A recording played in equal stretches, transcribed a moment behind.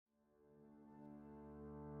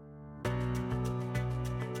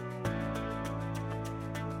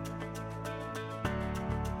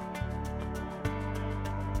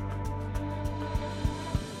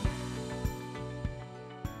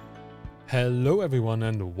Hello, everyone,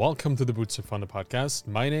 and welcome to the Bootstrap Founder podcast.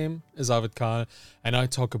 My name is Arvid Kahl, and I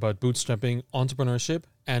talk about bootstrapping, entrepreneurship,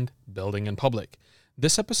 and building in public.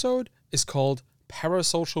 This episode is called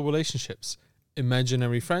Parasocial Relationships,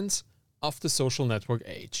 Imaginary Friends of the Social Network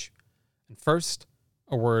Age. And first,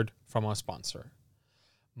 a word from our sponsor.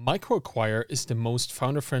 MicroAcquire is the most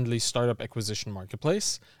founder-friendly startup acquisition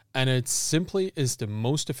marketplace, and it simply is the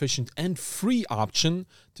most efficient and free option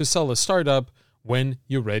to sell a startup when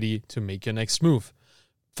you're ready to make your next move.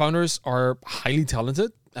 Founders are highly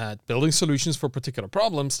talented at building solutions for particular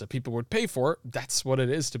problems that people would pay for. That's what it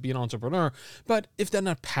is to be an entrepreneur. But if they're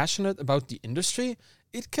not passionate about the industry,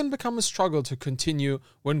 it can become a struggle to continue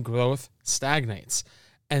when growth stagnates.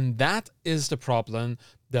 And that is the problem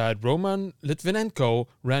that Roman Litvinenko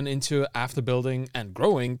ran into after building and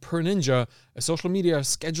growing PerNinja, a social media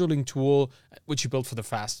scheduling tool which he built for the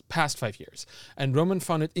past 5 years. And Roman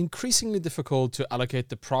found it increasingly difficult to allocate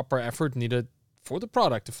the proper effort needed for the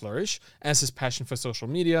product to flourish, as his passion for social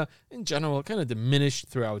media in general kind of diminished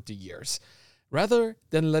throughout the years. Rather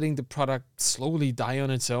than letting the product slowly die on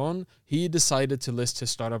its own, he decided to list his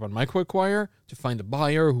startup on MicroAcquire to find a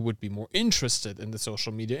buyer who would be more interested in the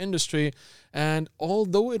social media industry. And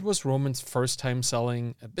although it was Roman's first time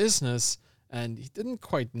selling a business and he didn't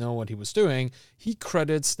quite know what he was doing, he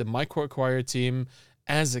credits the MicroAcquire team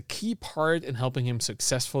as a key part in helping him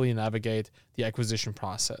successfully navigate the acquisition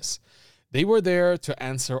process. They were there to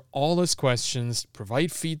answer all his questions,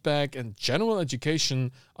 provide feedback, and general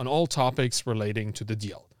education on all topics relating to the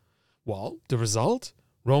deal. Well, the result?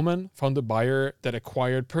 Roman found a buyer that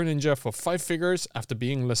acquired PerNinja for 5 figures after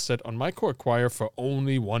being listed on MicroAcquire for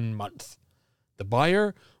only 1 month. The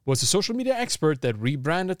buyer was a social media expert that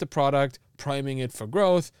rebranded the product, priming it for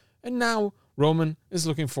growth, and now Roman is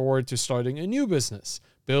looking forward to starting a new business,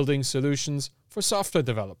 building solutions for software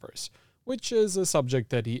developers, which is a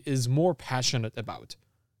subject that he is more passionate about.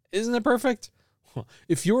 Isn't it perfect?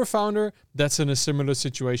 If you're a founder that's in a similar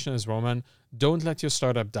situation as Roman, don't let your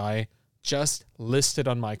startup die. Just list it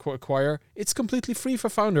on MicroAcquire. It's completely free for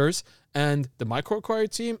founders, and the MicroAcquire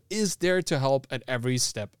team is there to help at every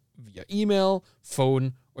step via email,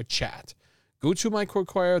 phone, or chat. Go to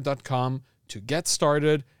microacquire.com to get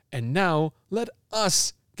started, and now let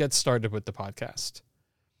us get started with the podcast.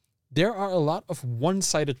 There are a lot of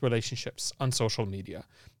one-sided relationships on social media.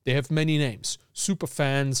 They have many names: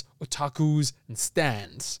 superfans, otakus, and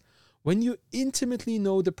stans. When you intimately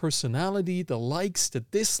know the personality, the likes, the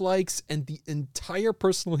dislikes, and the entire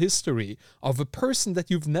personal history of a person that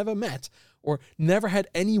you've never met or never had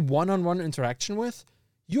any one-on-one interaction with,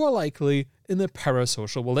 you are likely in a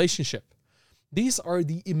parasocial relationship. These are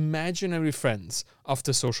the imaginary friends of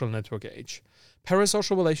the social network age.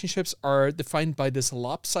 Parasocial relationships are defined by this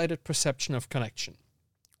lopsided perception of connection.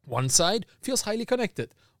 One side feels highly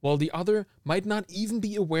connected, while the other might not even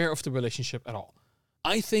be aware of the relationship at all.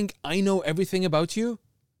 I think I know everything about you,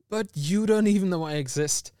 but you don't even know I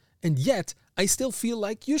exist, and yet I still feel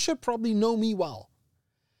like you should probably know me well.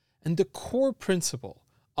 And the core principle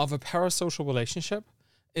of a parasocial relationship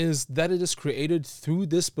is that it is created through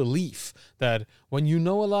this belief that when you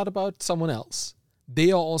know a lot about someone else, they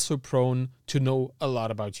are also prone to know a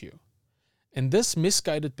lot about you. And this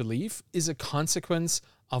misguided belief is a consequence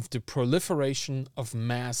of the proliferation of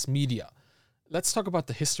mass media. Let's talk about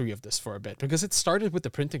the history of this for a bit, because it started with the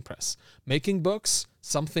printing press. Making books,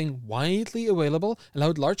 something widely available,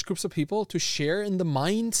 allowed large groups of people to share in the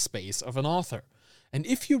mind space of an author. And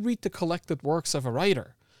if you read the collected works of a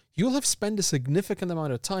writer, you'll have spent a significant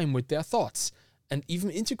amount of time with their thoughts and even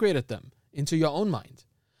integrated them into your own mind.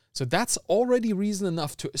 So that's already reason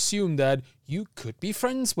enough to assume that you could be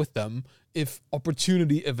friends with them if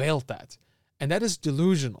opportunity availed that. And that is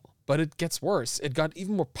delusional, but it gets worse. It got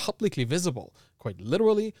even more publicly visible, quite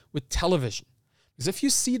literally, with television. Because if you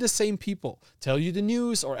see the same people tell you the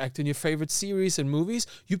news or act in your favorite series and movies,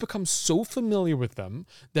 you become so familiar with them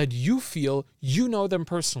that you feel you know them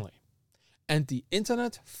personally. And the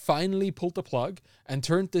internet finally pulled the plug and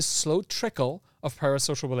turned this slow trickle of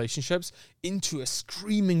parasocial relationships into a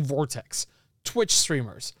screaming vortex. Twitch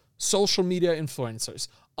streamers, social media influencers,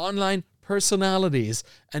 online personalities,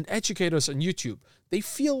 and educators on YouTube, they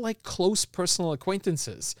feel like close personal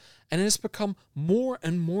acquaintances, and it has become more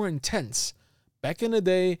and more intense. Back in the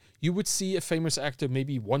day, you would see a famous actor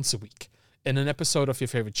maybe once a week in an episode of your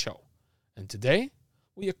favorite show. And today,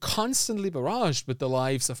 we are constantly barraged with the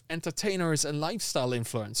lives of entertainers and lifestyle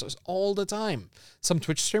influencers all the time. Some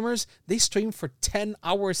Twitch streamers, they stream for 10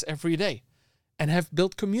 hours every day and have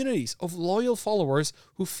built communities of loyal followers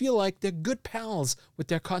who feel like they're good pals with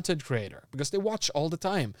their content creator because they watch all the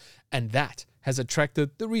time. And that has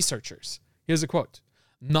attracted the researchers. Here's a quote.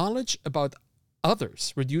 Knowledge about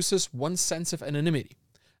others reduces one's sense of anonymity.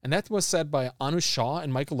 And that was said by Anu Shah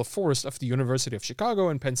and Michael LaForest of the University of Chicago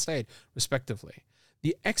and Penn State, respectively.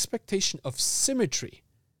 The expectation of symmetry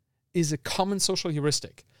is a common social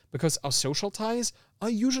heuristic because our social ties are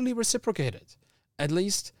usually reciprocated. At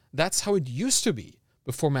least, that's how it used to be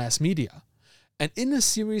before mass media. And in a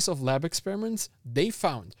series of lab experiments, they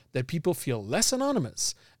found that people feel less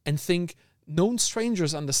anonymous and think known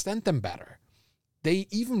strangers understand them better. They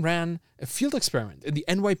even ran a field experiment in the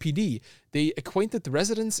NYPD. They acquainted the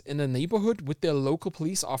residents in a neighborhood with their local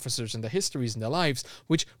police officers and their histories and their lives,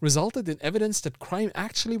 which resulted in evidence that crime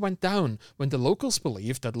actually went down when the locals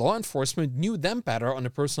believed that law enforcement knew them better on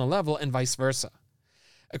a personal level and vice versa.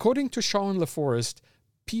 According to Shaw and LaForest,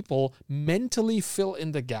 people mentally fill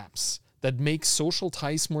in the gaps that make social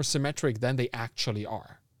ties more symmetric than they actually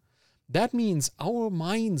are. That means our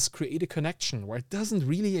minds create a connection where it doesn't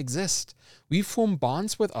really exist. We form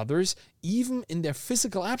bonds with others even in their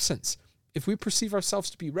physical absence if we perceive ourselves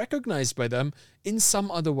to be recognized by them in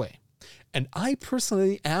some other way. And I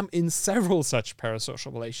personally am in several such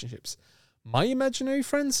parasocial relationships. My imaginary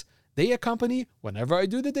friends, they accompany whenever I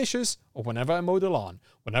do the dishes or whenever I mow the lawn.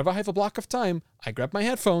 Whenever I have a block of time, I grab my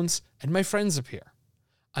headphones and my friends appear.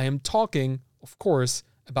 I am talking, of course,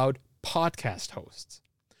 about podcast hosts.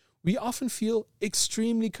 We often feel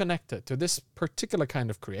extremely connected to this particular kind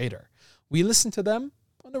of creator. We listen to them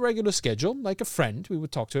on a regular schedule, like a friend. We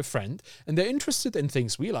would talk to a friend, and they're interested in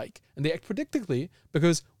things we like, and they act predictably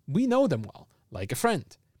because we know them well, like a friend.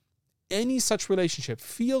 Any such relationship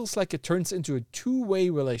feels like it turns into a two-way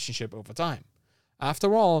relationship over time.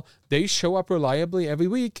 After all, they show up reliably every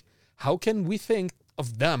week. How can we think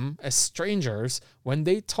of them as strangers when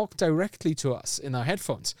they talk directly to us in our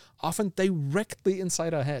headphones, often directly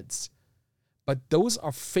inside our heads? But those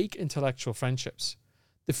are fake intellectual friendships.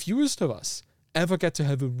 The fewest of us ever get to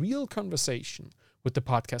have a real conversation with the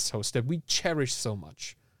podcast host that we cherish so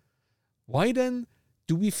much. Why then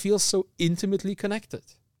do we feel so intimately connected?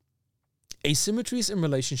 Asymmetries in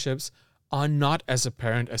relationships are not as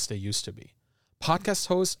apparent as they used to be. Podcast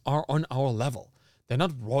hosts are on our level. They're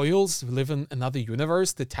not royals who live in another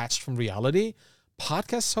universe detached from reality.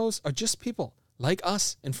 Podcast hosts are just people like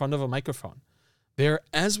us in front of a microphone. They're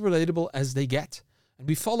as relatable as they get. And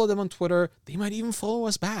we follow them on Twitter. They might even follow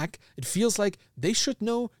us back. It feels like they should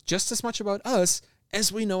know just as much about us as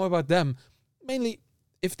we know about them. Mainly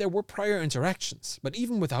if there were prior interactions. But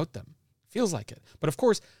even without them, feels like it. But of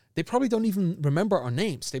course, they probably don't even remember our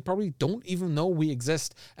names. They probably don't even know we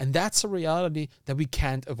exist. And that's a reality that we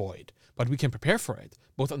can't avoid. But we can prepare for it,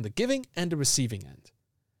 both on the giving and the receiving end.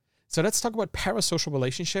 So let's talk about parasocial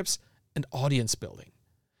relationships and audience building.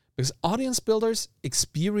 Because audience builders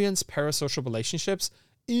experience parasocial relationships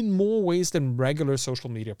in more ways than regular social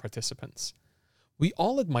media participants. We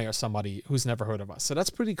all admire somebody who's never heard of us, so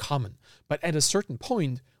that's pretty common. But at a certain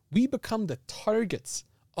point, we become the targets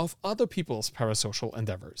of other people's parasocial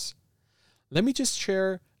endeavors. Let me just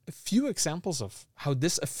share a few examples of how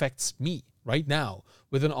this affects me right now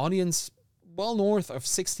with an audience well north of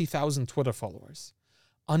 60,000 Twitter followers.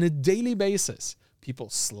 On a daily basis, people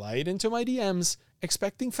slide into my DMs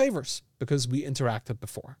expecting favors because we interacted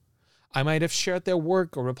before. I might have shared their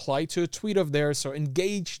work or replied to a tweet of theirs or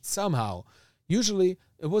engaged somehow. Usually,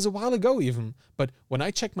 it was a while ago even, but when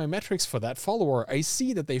I check my metrics for that follower, I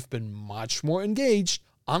see that they've been much more engaged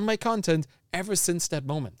on my content ever since that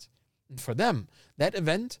moment. And for them, that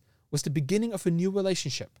event was the beginning of a new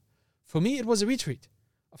relationship. For me, it was a retweet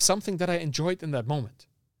of something that I enjoyed in that moment.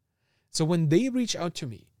 So when they reach out to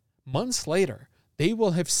me, months later, they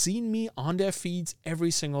will have seen me on their feeds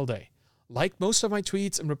every single day, liked most of my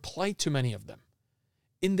tweets and replied to many of them.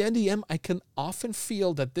 In their DM, I can often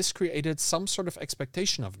feel that this created some sort of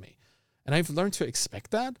expectation of me. And I've learned to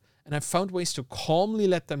expect that, and I've found ways to calmly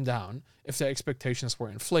let them down if their expectations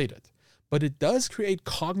were inflated. But it does create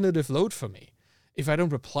cognitive load for me. If I don't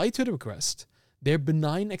reply to the request, their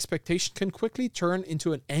benign expectation can quickly turn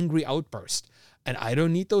into an angry outburst. And I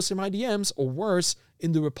don't need those in my DMs or worse,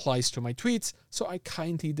 in the replies to my tweets, so I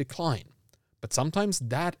kindly decline. But sometimes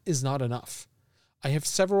that is not enough. I have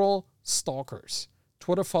several stalkers,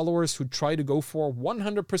 Twitter followers who try to go for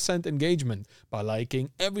 100% engagement by liking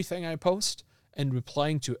everything I post and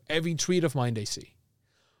replying to every tweet of mine they see.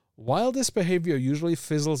 While this behavior usually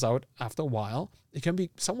fizzles out after a while, it can be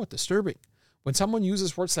somewhat disturbing. When someone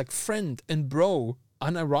uses words like friend and bro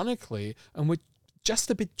unironically and with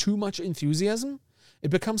just a bit too much enthusiasm, it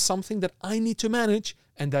becomes something that I need to manage,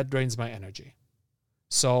 and that drains my energy.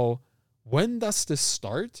 So, when does this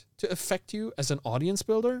start to affect you as an audience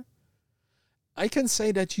builder? I can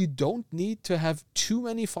say that you don't need to have too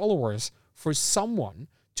many followers for someone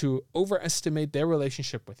to overestimate their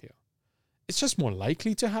relationship with you. It's just more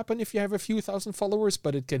likely to happen if you have a few thousand followers,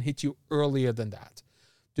 but it can hit you earlier than that.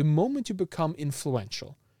 The moment you become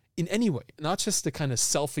influential, in any way, not just the kind of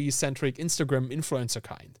selfie-centric Instagram influencer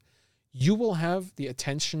kind, you will have the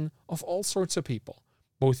attention of all sorts of people,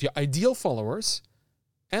 both your ideal followers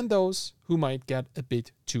and those who might get a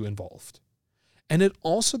bit too involved. And it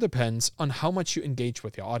also depends on how much you engage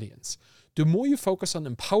with your audience. The more you focus on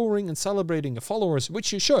empowering and celebrating your followers,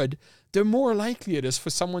 which you should, the more likely it is for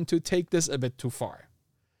someone to take this a bit too far.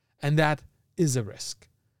 And that is a risk.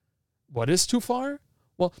 What is too far?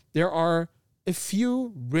 Well, there are a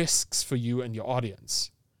few risks for you and your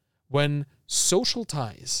audience. When social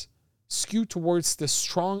ties skew towards the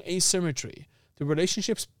strong asymmetry, the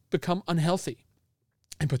relationships become unhealthy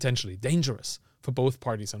and potentially dangerous for both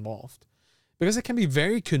parties involved. Because it can be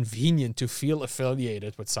very convenient to feel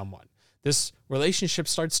affiliated with someone. This relationship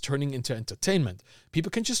starts turning into entertainment.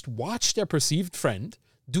 People can just watch their perceived friend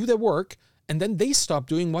do their work, and then they stop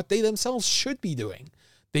doing what they themselves should be doing.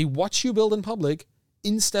 They watch you build in public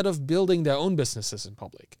instead of building their own businesses in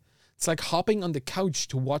public. It's like hopping on the couch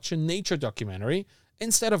to watch a nature documentary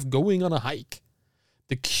instead of going on a hike.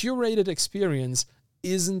 The curated experience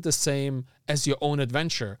isn't the same as your own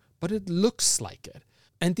adventure, but it looks like it.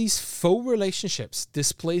 And these faux relationships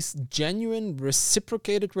displace genuine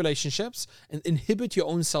reciprocated relationships and inhibit your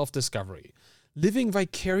own self-discovery. Living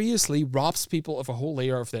vicariously robs people of a whole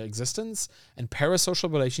layer of their existence, and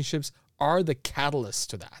parasocial relationships are the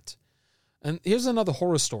catalyst to that. And here's another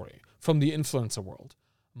horror story from the influencer world.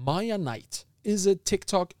 Maya Knight is a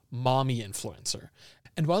TikTok mommy influencer.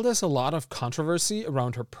 And while there's a lot of controversy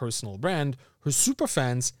around her personal brand, her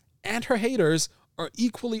superfans and her haters are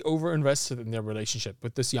equally overinvested in their relationship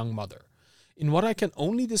with this young mother. In what I can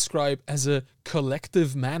only describe as a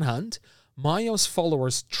collective manhunt, Maya's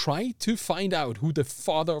followers tried to find out who the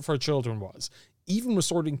father of her children was, even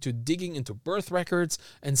resorting to digging into birth records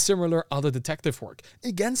and similar other detective work,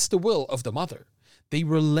 against the will of the mother. They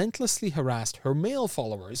relentlessly harassed her male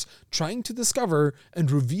followers, trying to discover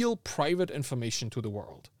and reveal private information to the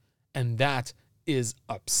world. And that is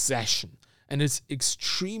obsession. And it's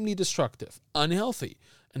extremely destructive, unhealthy,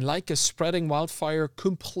 and like a spreading wildfire,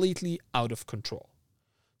 completely out of control.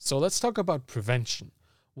 So let's talk about prevention.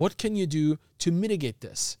 What can you do to mitigate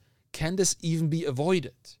this? Can this even be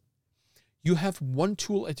avoided? You have one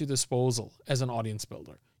tool at your disposal as an audience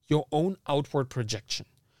builder, your own outward projection.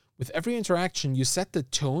 With every interaction, you set the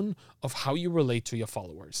tone of how you relate to your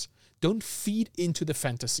followers. Don't feed into the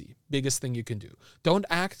fantasy, biggest thing you can do. Don't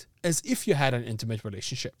act as if you had an intimate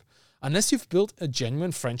relationship. Unless you've built a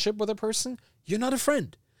genuine friendship with a person, you're not a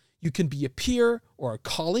friend. You can be a peer or a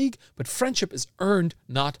colleague, but friendship is earned,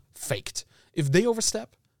 not faked. If they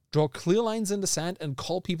overstep, draw clear lines in the sand and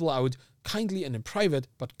call people out kindly and in private,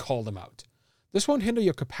 but call them out. This won't hinder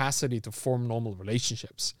your capacity to form normal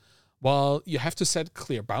relationships. While you have to set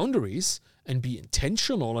clear boundaries and be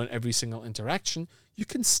intentional in every single interaction, you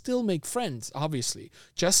can still make friends, obviously.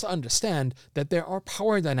 Just understand that there are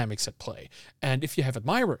power dynamics at play. And if you have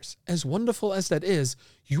admirers, as wonderful as that is,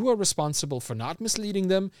 you are responsible for not misleading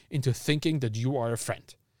them into thinking that you are a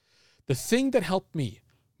friend. The thing that helped me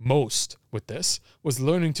most with this was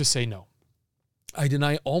learning to say no. I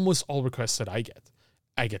deny almost all requests that I get.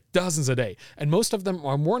 I get dozens a day, and most of them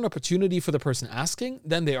are more an opportunity for the person asking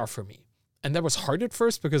than they are for me. And that was hard at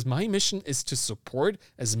first because my mission is to support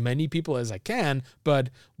as many people as I can, but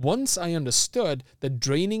once I understood that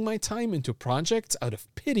draining my time into projects out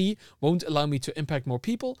of pity won't allow me to impact more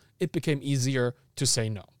people, it became easier to say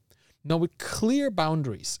no. Now, with clear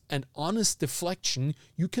boundaries and honest deflection,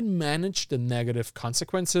 you can manage the negative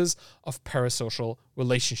consequences of parasocial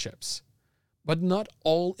relationships. But not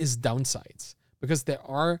all is downsides, because there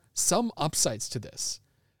are some upsides to this.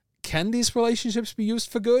 Can these relationships be used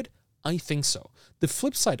for good? I think so. The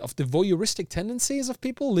flip side of the voyeuristic tendencies of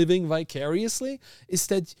people living vicariously is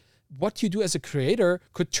that what you do as a creator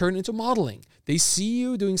could turn into modeling. They see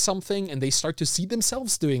you doing something and they start to see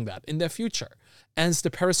themselves doing that in their future. As the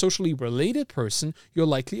parasocially related person, you're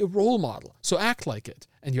likely a role model, so act like it,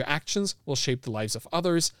 and your actions will shape the lives of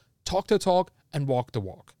others, talk the talk, and walk the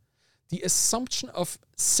walk. The assumption of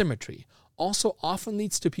symmetry also often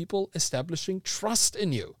leads to people establishing trust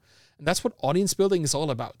in you. And that's what audience building is all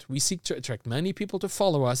about. We seek to attract many people to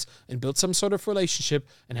follow us and build some sort of relationship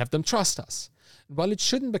and have them trust us. And while it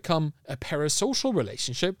shouldn't become a parasocial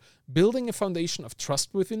relationship, building a foundation of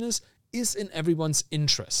trustworthiness is in everyone's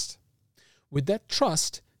interest. With that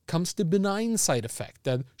trust comes the benign side effect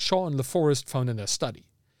that Shaw and LaForest found in their study.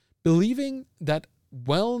 Believing that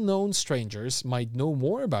well-known strangers might know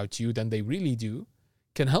more about you than they really do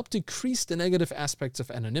can help decrease the negative aspects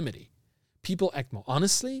of anonymity. People act more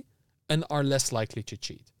honestly and are less likely to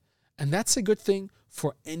cheat. And that's a good thing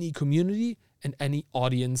for any community and any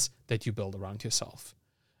audience that you build around yourself.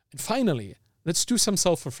 And finally, let's do some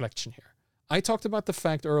self-reflection here. I talked about the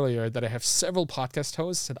fact earlier that I have several podcast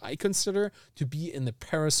hosts that I consider to be in the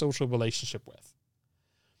parasocial relationship with.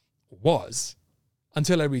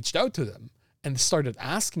 Until I reached out to them and started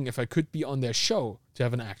asking if I could be on their show to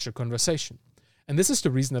have an actual conversation. And this is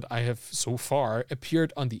the reason that I have so far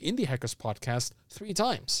appeared on the Indie Hackers podcast 3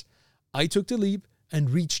 times. I took the leap and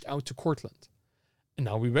reached out to Cortland. And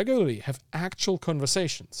now we regularly have actual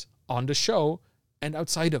conversations on the show and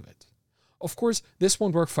outside of it. Of course, this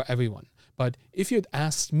won't work for everyone, but if you'd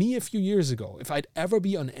asked me a few years ago if I'd ever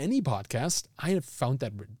be on any podcast, I'd have found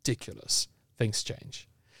that ridiculous. Things change.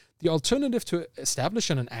 The alternative to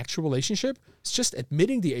establishing an actual relationship is just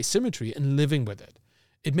admitting the asymmetry and living with it.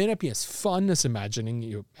 It may not be as fun as imagining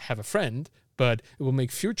you have a friend, but it will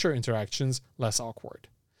make future interactions less awkward.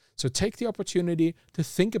 So take the opportunity to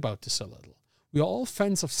think about this a little. We are all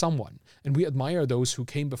fans of someone, and we admire those who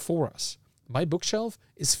came before us. My bookshelf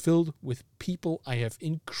is filled with people I have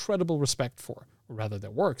incredible respect for, or rather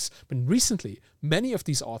their works. But recently, many of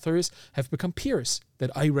these authors have become peers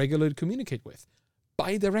that I regularly communicate with.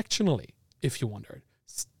 Bidirectionally, if you wondered.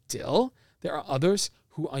 Still, there are others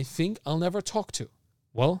who I think I'll never talk to.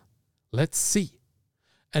 Well, let's see.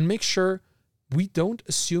 And make sure we don't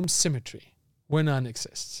assume symmetry where none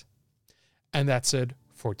exists. And that's it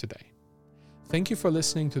for today. Thank you for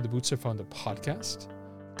listening to the Bootstrap Founder podcast.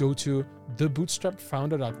 Go to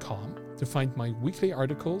thebootstrapfounder.com to find my weekly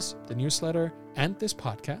articles, the newsletter, and this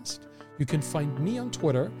podcast. You can find me on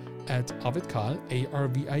Twitter at ArvidKahl,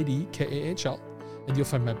 ARVIDKAHL, and you'll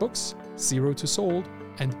find my books, Zero to Sold,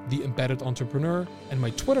 and The Embedded Entrepreneur, and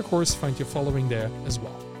my Twitter course, find your following there as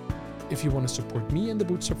well. If you want to support me and the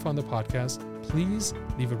Bootstrap Founder podcast, please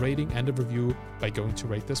leave a rating and a review by going to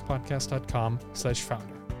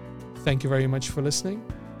ratethispodcast.com/founder. Thank you very much for listening,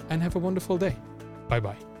 and have a wonderful day.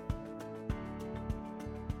 Bye-bye.